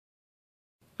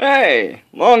Hey,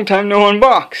 long time no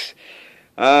unbox.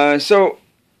 So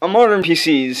on modern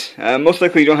PCs, most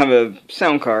likely you don't have a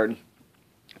sound card,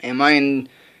 and mine,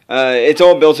 it's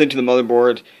all built into the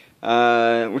motherboard,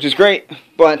 which is great.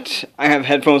 But I have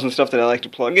headphones and stuff that I like to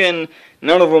plug in.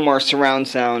 None of them are surround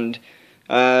sound.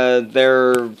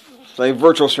 They're like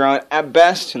virtual surround at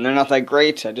best, and they're not that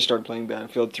great. I just started playing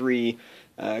Battlefield 3.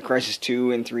 Crisis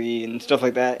 2 and 3 and stuff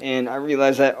like that, and I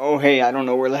realized that, oh hey, I don't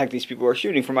know where the heck these people are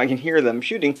shooting from. I can hear them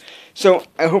shooting, so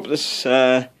I hope this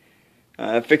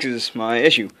fixes my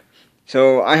issue.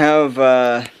 So I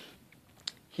have,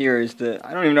 here is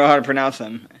I don't even know how to pronounce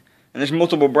them, and there's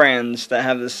multiple brands that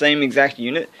have the same exact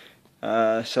unit.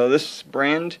 So this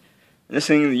brand, this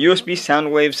thing, the USB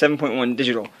Soundwave 7.1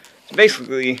 digital. So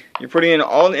basically, you're putting in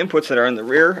all the inputs that are in the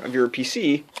rear of your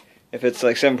PC, if it's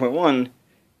like 7.1,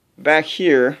 back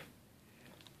here.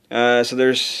 So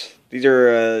these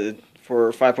are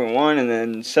for 5.1 and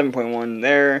then 7.1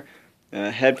 there.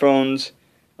 Headphones.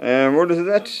 What is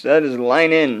that? That is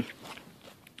line in.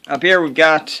 Up here we've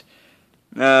got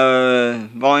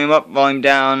volume up, volume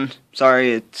down.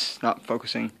 Sorry, it's not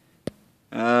focusing.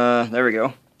 There we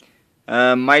go.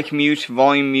 Mic mute,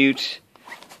 volume mute.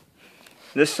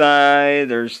 This side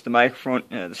there's the microphone,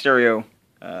 the stereo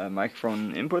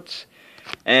microphone inputs.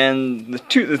 And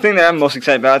the thing that I'm most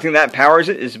excited about, I think that powers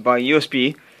it, is by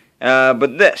USB.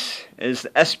 But this is the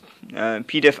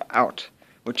PDIF out,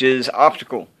 which is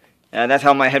optical. That's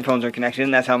how my headphones are connected,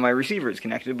 and that's how my receiver is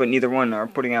connected, but neither one are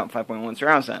putting out 5.1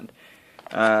 surround sound.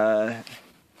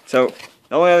 So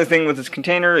the only other thing with this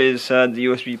container is the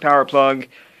USB power plug.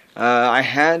 I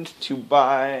had to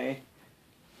buy,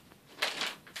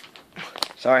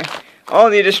 all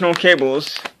the additional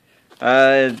cables.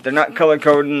 They're not color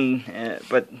coded,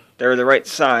 but they're the right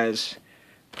size.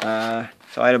 So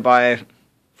I had to buy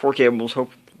 4 cables,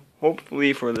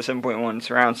 hopefully for the 7.1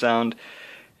 surround sound,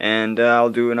 and I'll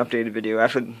do an updated video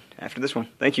after this one.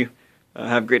 Thank you.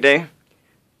 Have a great day.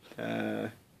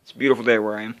 It's a beautiful day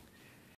where I am.